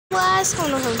Guys,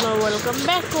 welcome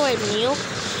back to a new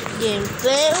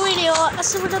gameplay video.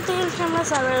 আসলে আমরা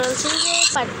server বলছি যে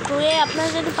পার্ট 2 এ আপনারা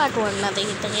যদি পার্ট 1 না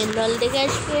দেখে থাকেন তাহলে দেখে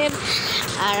আসবেন।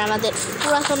 আর আমাদের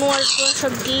পুরাতন ওয়ার্ল্ড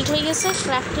সব ডিলিট হয়ে গেছে,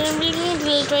 ক্রাফটিং বিল্ডিং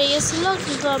ডিলিট হয়ে গেছিলো,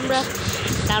 কিন্তু আমরা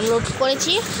ডাউনলোড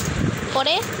করেছি।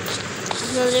 পরে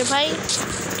আপনাদের ভাই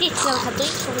ক্রিটিক্যাল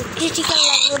খাতই, ক্রিটিক্যাল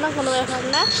লাগলো না, কোনো ব্যাপার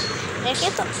না, একে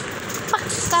তো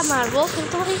পাক্কা মারবো,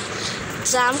 কিন্তু ভাই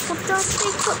জাম করতে হচ্ছে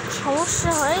একটু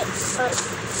সমস্যা হয়।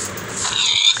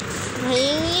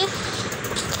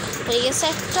 হয়ে গেছে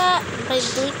একটা ভাই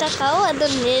 2 টাকাও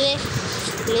একদম মেরে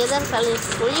লেদার কালেক্ট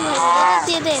করি ভাই,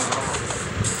 দিয়ে দে।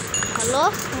 হ্যালো,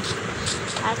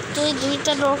 আর তুই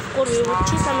 2টা ড্রপ করবি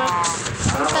বুঝছিস, আমার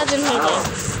 2000 হয়ে যায়।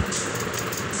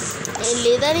 এই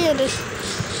লেদারই ওদের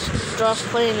ড্রপ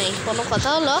করে নেই, কোনো কথা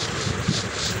হলো।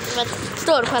 এবার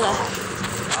তোর ফেলা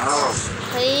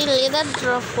এই লেদার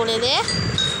ড্রপ করে দে,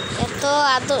 এত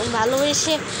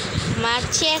ভালোবেসে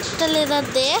মারছি, একটা লেদার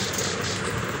দে।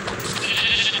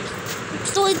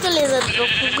 তুই তো লেদার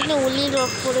ড্রপ করবি, উলি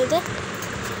ড্রপ করে দে।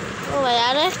 ও ভাই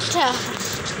আরও একটা,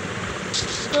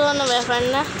 কোনো ব্যাপার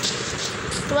না,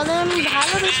 তোমাদের আমি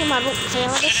ভালোবেসে মারবো ভাই।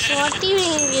 আমাদের শর্টই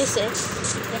ভেঙে গেছে,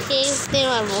 এক্স দিয়ে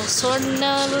মারবো, শর্ট না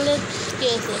হলে কী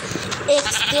হয়েছে,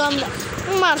 এক্স দিয়েও আমরা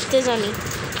মারতে জানি।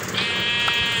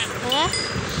 হ্যাঁ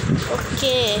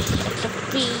ওকে, একটা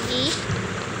পিগি,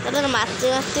 তাদের মারতে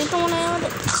মারতেই তো মনে হয়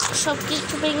আমাদের সব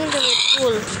কিছু ভেঙে দেবে।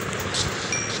 ফুল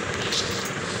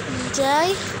যাই,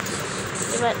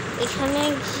 এবার এখানে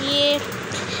গিয়ে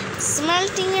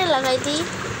স্মেল্টিংয়ে লাগাই দিই।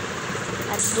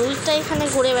 আর 2টা এখানে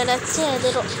ঘুরে বেড়াচ্ছে,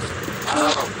 এদেরও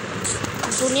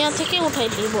দুনিয়া থেকে উঠাই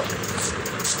দিব।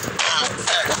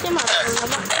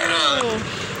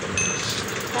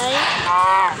 তাই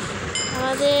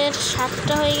আমাদের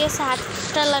 7টা হয়ে গেছে,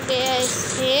 8টা লাগে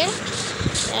এসে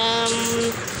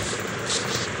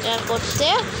করতে।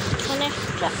 এখানে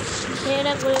একটা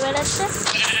ভেড়া ঘুরে বেড়াচ্ছে,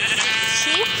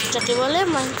 যাকে বলে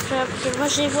মাইনক্রাফটের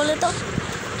ভাষায় বলে। তো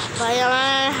ভাই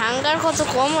আমার হাঙ্গার কত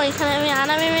কম, ওইখানে আমি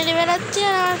আনামে মেরে বেড়াচ্ছি,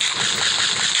 আর আমার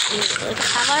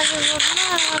খাবার জন্য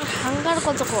আমার হাঙ্গার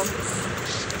কত কম।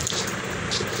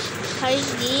 ভাই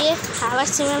গিয়ে খাবার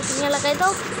সিমেন্ট কিনে লাগাই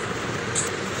দাও,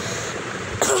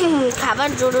 খাবার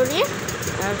জরুরি।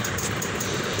 আর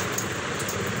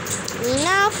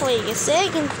না হয়ে গেছে,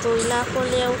 কিন্তু না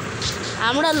করলেও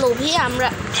আমরা লোভী, আমরা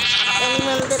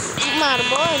অ্যানিমেলদের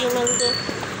মারবো। অ্যানিমেলদের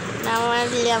না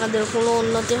মারলে আমাদের কোনো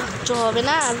উন্নতি হবে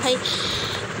না। আর ভাই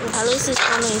ভালোই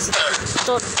সিস্টেম হয়েছে,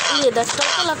 তো লেদারটাও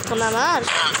তো লাগতো না আমার,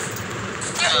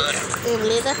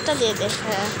 লেদারটা দিয়ে দে।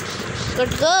 হ্যাঁ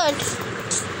গুড গুড,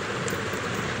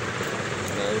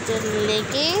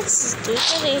 লেগিংস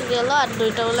 2টা রেখে গেল, আর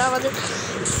 2টা হলে আমাদের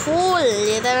ফুল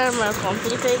লেদার আমার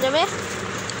কমপ্লিট হয়ে যাবে।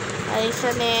 আর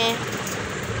এখানে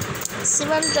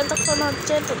সিমেন্ট যতক্ষণ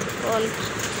হচ্ছে ততক্ষণ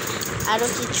আরও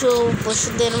কিছু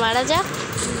পশুদের মারা যাক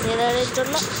লেদারের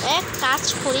জন্য। এক কাজ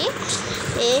করি,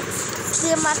 এক্স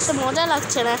দিয়ে মারতে মজা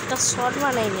লাগছে না, একটা শট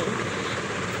বানাইনি,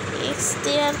 এক্স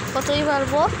দিয়ে আর কতই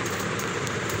মারবো।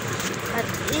 আর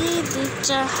এই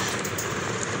 2টা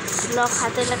ব্লক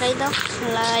হাতে লাগাই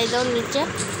দাও নিচে।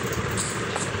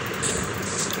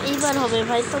 এইবার হবে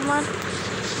ভাই তোমার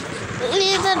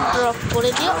লেদার ড্রপ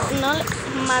করে দিও, নাহলে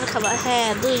মার খাবার। হ্যাঁ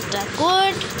 2টা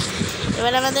গুড,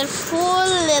 এবার আমাদের ফুল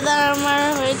লেদার আর্মার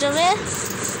হয়ে যাবে।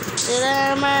 লেদার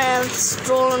আর্মার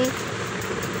স্টোন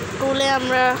টুলে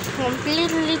আমরা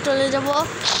কমপ্লিটলি চলে যাব।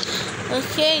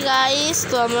 ওকে গাইস,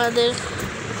 তো আমাদের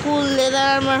ফুল লেদার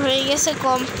আর্মার হয়ে গেছে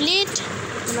কমপ্লিট।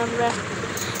 আমরা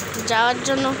যাওয়ার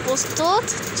জন্য প্রস্তুত।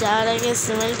 যাওয়ার আগে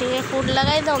সিমেন্টিংয়ে ফুড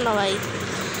লাগাই দাও না ভাই,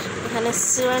 এখানে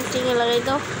সিমেন্টিংয়ে লাগাই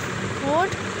দাও ফুড।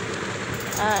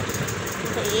 আর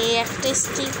এই একটা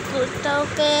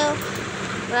স্টিকটাকে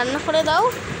রান্না করে দাও।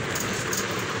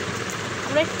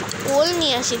 আমরা একটু কোল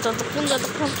নিয়ে আসি যতক্ষণ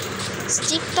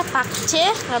স্টিকটা পাকছে,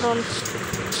 কারণ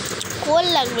কোল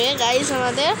লাগবে গাইস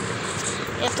আমাদের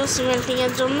এত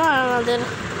সিমেন্টিংয়ের জন্য। আর আমাদের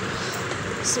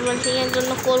সিমেন্টিংয়ের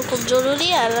জন্য কোল খুব জরুরি,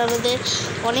 আর আমাদের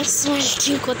অনেক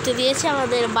সিমেন্টিং করতে দিয়েছে।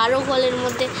 আমাদের 12 কোলের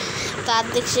মধ্যে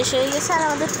অর্ধেক শেষ হয়ে গেছে, আর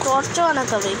আমাদের টর্চও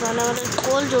আনাতে হবে, কারণ আমাদের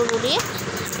কোল জরুরি।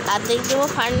 অর্ধেক দেবো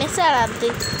ফার্নেসে, আর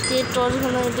অর্ধেক দিয়ে টর্চ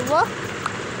বানিয়ে দেবো।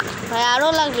 ভাই আরও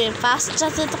লাগবে,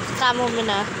 5টাতে তো কাম হবে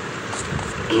না,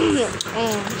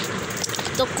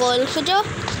 তো কোল খুঁজো।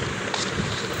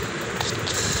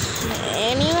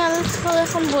 অ্যানিমাল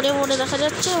এখন ভরে দেখা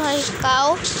যাচ্ছে। ভাই কাও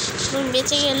তুমি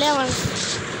বেঁচে গেলে আমার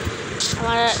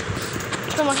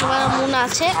তোমাকে আমার মন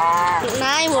আছে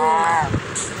নাই বলবো না,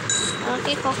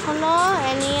 আমাকে কখনো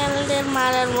অ্যানিমালদের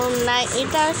মারার মন নাই,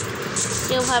 এটা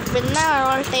কেউ ভাববেন না।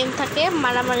 অল টাইম থাকে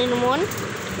মারামারির মন,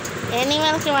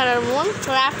 অ্যানিমালকে মারার মন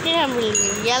ক্রাফটিং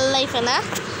রিয়েল লাইফে না।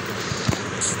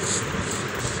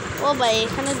 ও ভাই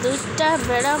এখানে দুইটা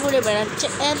বেড়া ঘুরে বেড়াচ্ছে,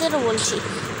 এদেরও বলছি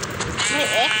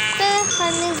একটা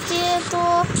ফার্নেস দিয়ে তো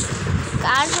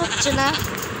কাজ হচ্ছে না,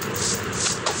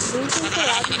 2-3 তো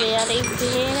লাগবে। আর এই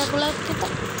ভেড়াগুলোকে তো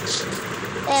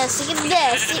অ্যাসিড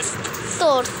দেয়,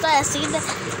 তোর তো অ্যাসিড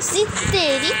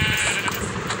শীতেরই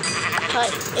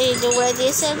হয়। এই জোগাড়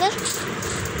দিয়েছে এদের।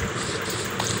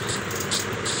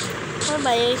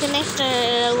 ভাই এখানে একটা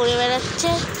ঘুরে বেড়াচ্ছে,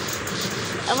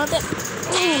 আমাদের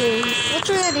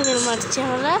প্রচুর অ্যানিমেল মারছে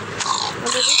আমরা।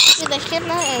 আমাদের দেখেন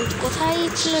না কোথায়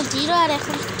ছিল 0 আর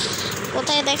এখন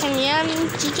কোথায় দেখেন। আমি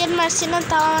চিকেন মারছি না,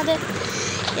 তাও আমাদের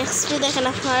এক্সপি দেখেন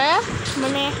আপনারা।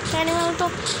 মানে একটা অ্যানিমেল তো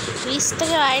লিস্ট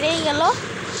থেকে বাইরেই গেল।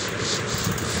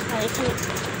 আর এখানে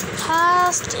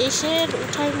ফার্স্ট এসে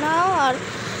উঠাই নাও আর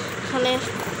এখানে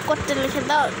করতে লিখে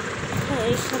দাও।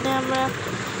 এখানে আমরা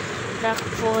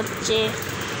রাখবো হচ্ছে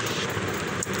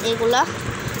এগুলা।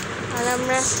 আর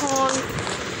আমরা এখন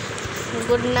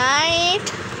গুড নাইট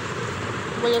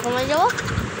বলে ঘুমাই যাবো।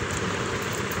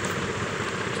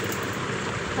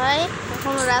 ভাই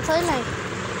এখন রাত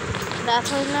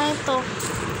হয় নাই তো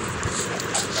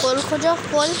কোল খোঁজো,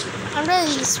 কোল। আমরা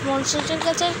রিসপন্সের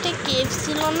কাছে একটা কেভ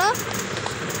ছিল না,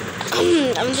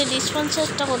 আমাদের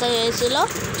রিসপন্সেরটা কোথায় হয়েছিল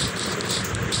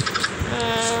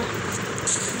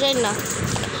যাই না,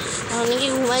 এখন কি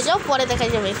ঘুমাই যাও, পরে দেখা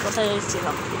যাবে কোথায় হয়েছিল।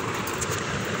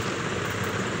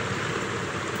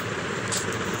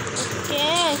 ওকে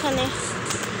এখানে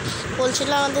বলছিল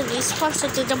আমাদের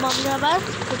রিসপন্সের যেটা আমরা আবার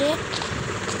ঘুরে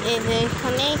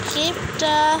এখানে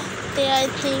কেপটাতে আই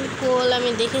থিঙ্ক কোল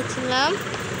আমি দেখেছিলাম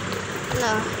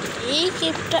না, এই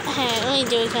কেপটা হ্যাঁ ওই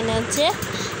যে ওইখানে আছে।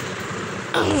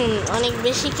 অনেক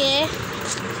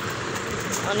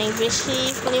বেশি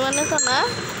পরিমাণে তো না,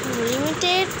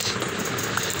 লিমিটেড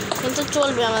কিন্তু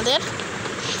চলবে আমাদের।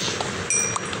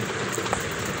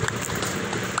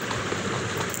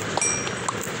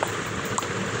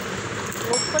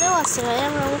 উপরেও আছে ভাই,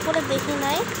 আমরা উপরে দেখি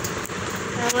নাই,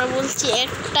 আমরা বলছি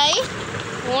একটাই,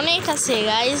 অনেক আছে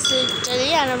গাইস লিটারালি।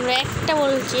 আর আমরা একটা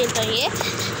বলছি এটাকে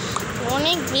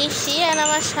অনেক বেশি। আর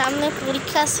আমার সামনে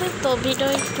পরীক্ষা আছে তো ভিডিও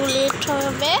একটু লেট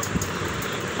হবে,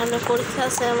 সামনে পরীক্ষা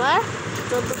আছে আমার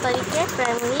 14 তারিখে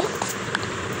প্রাইমারি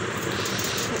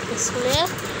স্কুলে।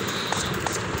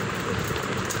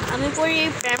 আমি পড়ি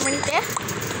প্রাইমারিতে।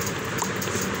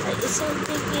 এসব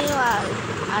থেকে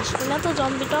আসবে না তো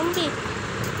জম্বি টম্বি,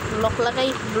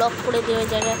 ব্লক করে দিয়ে ওই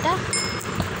জায়গাটা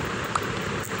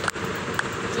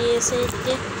এসে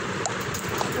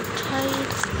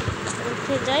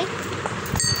উঠে যাই।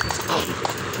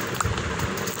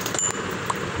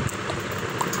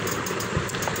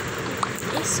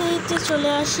 এসে চলে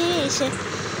আসি, এসে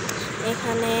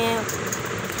এখানে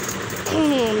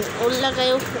ওর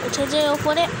লাগায় উঠে যায়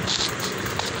ওপরে।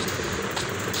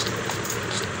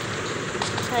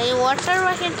 এই ওয়াটার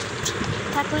বাকেট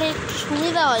থাকলে একটু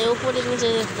সুবিধা হয় ওপরে নিচে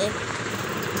যেতে,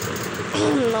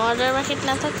 ওয়াটার বাকেট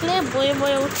না থাকলে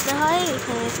বয়ে উঠতে হয়।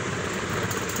 এখানে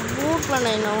বুট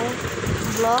বানাই নাও,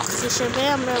 ব্লকস হিসেবে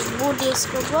আমরা বুট ইউজ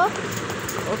করবো।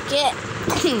 ওকে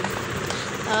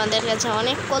আমাদের কাছে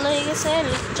অনেক কল হয়ে গেছে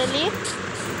লিটারালি।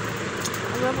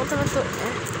 আমরা প্রথমে তো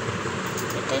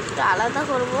এটা একটু আলাদা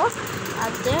করবো,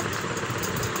 অর্ধেক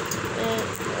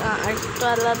আর একটু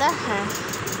আলাদা, হ্যাঁ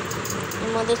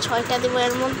এর মধ্যে 6টা দিব।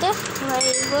 এর মধ্যে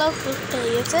এইগুলো কুকড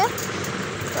হয়ে গেছে,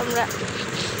 তো আমরা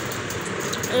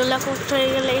এগুলো কুকড হয়ে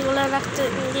গেলে এগুলো রাখতে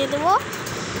দিয়ে দেবো।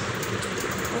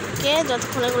 ওকে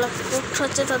যতক্ষণ এগুলো কুকড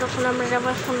হচ্ছে ততক্ষণ আমরা যাবো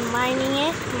এখন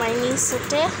মাইনিং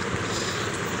সেটে।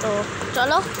 তো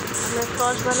চলো, আমরা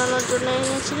টর্চ বানানোর জন্য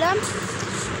এনেছিলাম,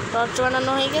 টর্চ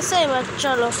বানানো হয়ে গেছে। এবার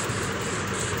চলো,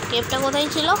 কেভটা কোথায়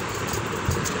ছিল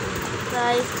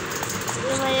তাই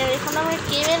ভাই, এখন আমরা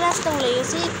কেভের রাস্তা ভুলে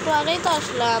গেছি, একটু আগেই তো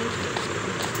আসলাম।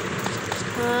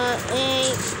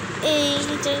 এই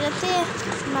জায়গাতে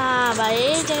না ভাই,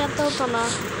 এই জায়গাতেও তো না,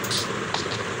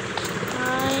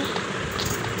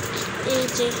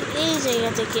 এই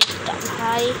জায়গাতে কেভটা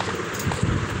ভাই,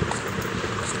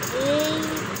 এই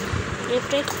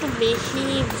কেভটা একটু বেশি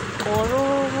বড়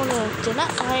মনে হচ্ছে না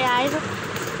ভাই।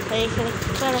 এখানে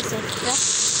কুকার আছে একটা,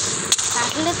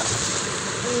 কাটলে তো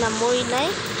না মই নাই।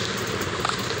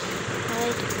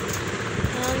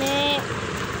 এখানে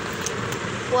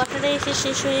ওয়াটারে এসে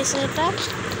শেষ হয়েছে এটা।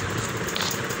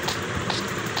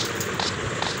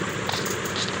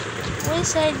 ওই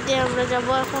সাইড দিয়ে আমরা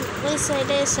যাবো এখন, ওই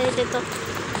সাইডে তো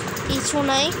কিছু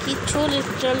নাই, কিছু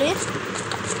লিটারালি।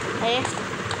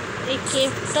 এই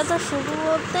কেভটা তো শুরু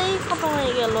হতেই খতম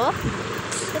হয়ে গেল,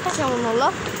 এটা কেমন হলো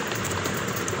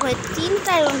ভাই?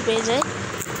 3টা আয়রন পেয়ে যায়,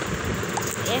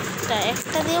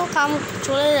 একটা দিয়েও কাম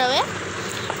চলে যাবে,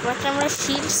 বাট আমরা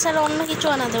শিল্ড ছাড়া অন্য কিছু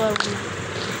আনাতে পারবো না।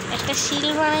 একটা শিল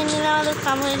বানিয়ে নিলে আমাদের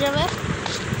কাম হয়ে যাবে।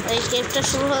 এই কেভটা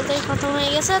শুরু হতেই খতম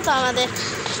হয়ে গেছে, তো আমাদের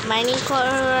মাইনিং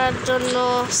করার জন্য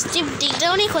স্টিপ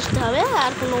ডিগডাউনই করতে হবে,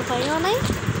 আর কোনো উপায়ও নাই।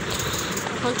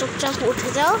 এখন চুপচাপ উঠে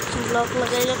যাও, ব্লক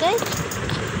লাগাই লাগাই।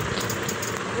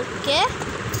 ওকে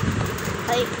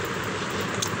ভাই,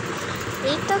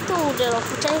 এইটা তো উঠে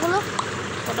অপচয় হলো,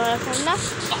 কোনো ব্যাপার না।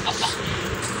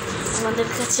 আমাদের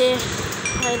কাছে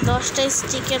 10টা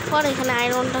স্টিকের পর এখানে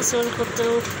আয়রনটা সেল করতে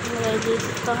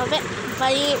দিতে হবে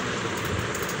ভাই।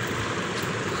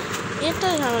 এটা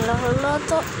ঝামেলা হলো,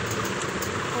 তো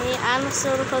এই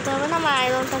আনসেল করতে হবে না, আমার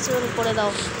আয়রনটা সেল করে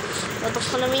দাও।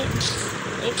 ততক্ষণ আমি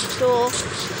একটু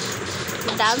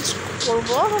ডান্স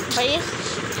করবো ভাই।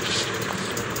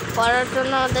 করার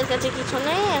জন্য আমাদের কাছে কিছু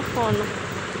নেই এখন,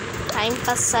 টাইম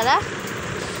পাস ছাড়া।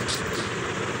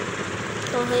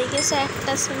 তো হয়ে গেছে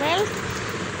একটা স্মেল,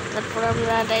 তারপর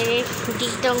আমরা ডাইরেক্ট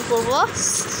ডিগ ডাউন করবো,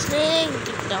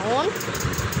 ডিগ ডাউন।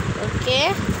 ওকে,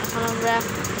 এখন আমরা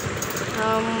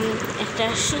একটা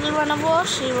শিল বানাবো।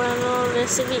 শিল বানানোর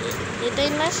রেসিপি এটাই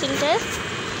না, শিলটা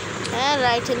হ্যাঁ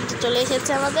রাইট হ্যান্ডে চলে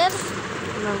এসেছে আমাদের।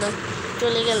 আমরা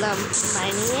চলে গেলাম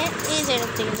মাইনিংয়ে, এই জায়গা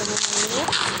থেকে যাবো মাইনিংয়ে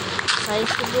ভাই।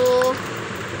 শুধু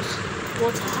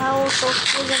কোথাও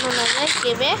টপকে যেন না যায়,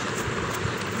 কেবে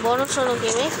বড় সড়ো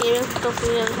কেবে টপকে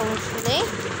যাওয়ার সমস্যা নেই।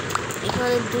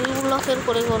 এখানে 2 ব্লকের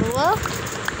করে করবো,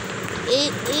 এই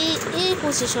এই এই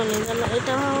পজিশনে যেন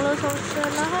এটা ভাঙলেও সমস্যা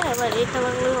না হয়, আবার এটা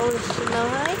ভাঙলেও সমস্যা না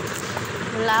হয়।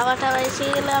 লাভাটা এসে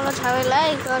গেলে আবার ঝামেলা,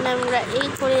 এই কারণে আমরা এই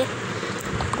করে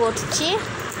করছি।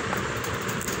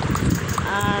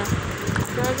 আর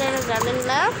আপনারা যারা জানেন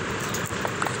না,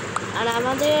 আর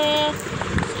আমাদের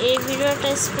এই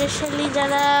ভিডিওটা স্পেশালি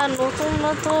যারা নতুন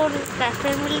নতুন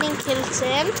ক্রাফটের বিল্ডিং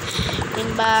খেলছেন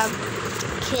কিংবা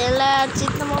খেলার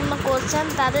চিন্তাভাবনা করছেন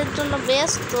তাদের জন্য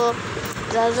বেস্ট। তো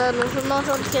যারা যারা নতুন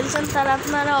নতুন খেলছেন তারা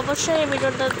আপনারা অবশ্যই এই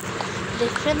ভিডিওটা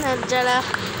দেখবেন। আর যারা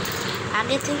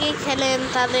আগে থেকেই খেলেন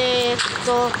তাদের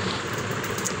তো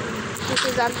কিছু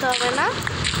জানতে হবে না,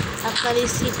 আপনারা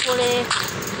স্কিপ করে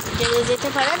যেতে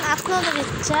পারেন, আপনাদের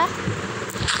ইচ্ছা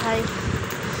ভাই।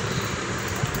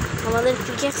 আমাদের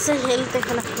পিকেক্সের হেলথ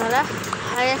দেখেন আপনারা,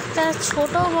 আর একটা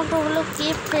ছোটো মোটো হলো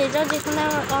কেপ পেয়ে যাও যেখানে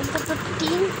অন্তত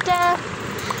 6টা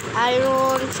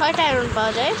আয়রন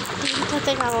পাওয়া যায়।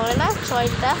 3টাতে কাম হবে না,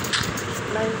 6টা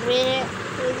লাগবে।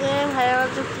 এই যে ভাই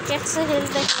আমাদের পিকেক্সের হেলথ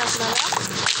দেখেন আপনারা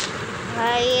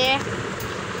ভাই,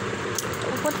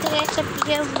 উপর থেকে একটা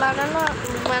পিকেক্স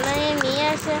বানিয়ে নিয়ে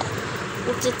আসা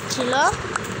উচিত ছিল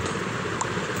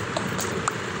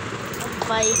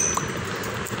ভাই।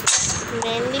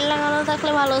 ম্যান্ডেল লাগানো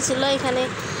থাকলে ভালো ছিল, এখানে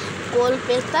গোল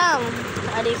পেতাম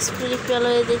আর এক্সপি ফেল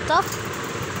হয়ে দিত,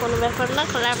 কোনো ব্যাপার না।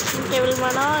 ক্রাফটিং টেবিল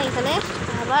বানাও, এখানে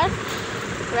আবার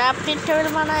ক্রাফটিং টেবিল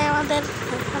বানায় আমাদের।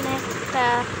 এখানে একটা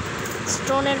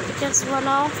স্টোনের পিকেক্স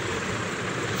বানাও,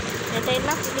 এটাই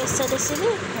না পিকেক্সের রেসিপি?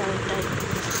 হ্যাঁ ওটাই।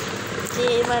 যে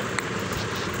এবার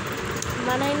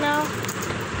বানাই নাও,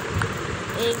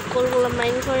 এই গোলগুলো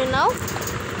মাইন করে নাও।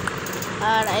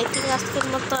 আর আই থিঙ্ক আজকের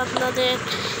মতো আপনাদের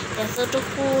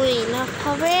এতটুকুই ইনাফ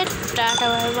হবে। Tata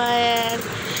bye bye,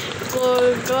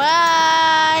 good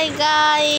bye guys.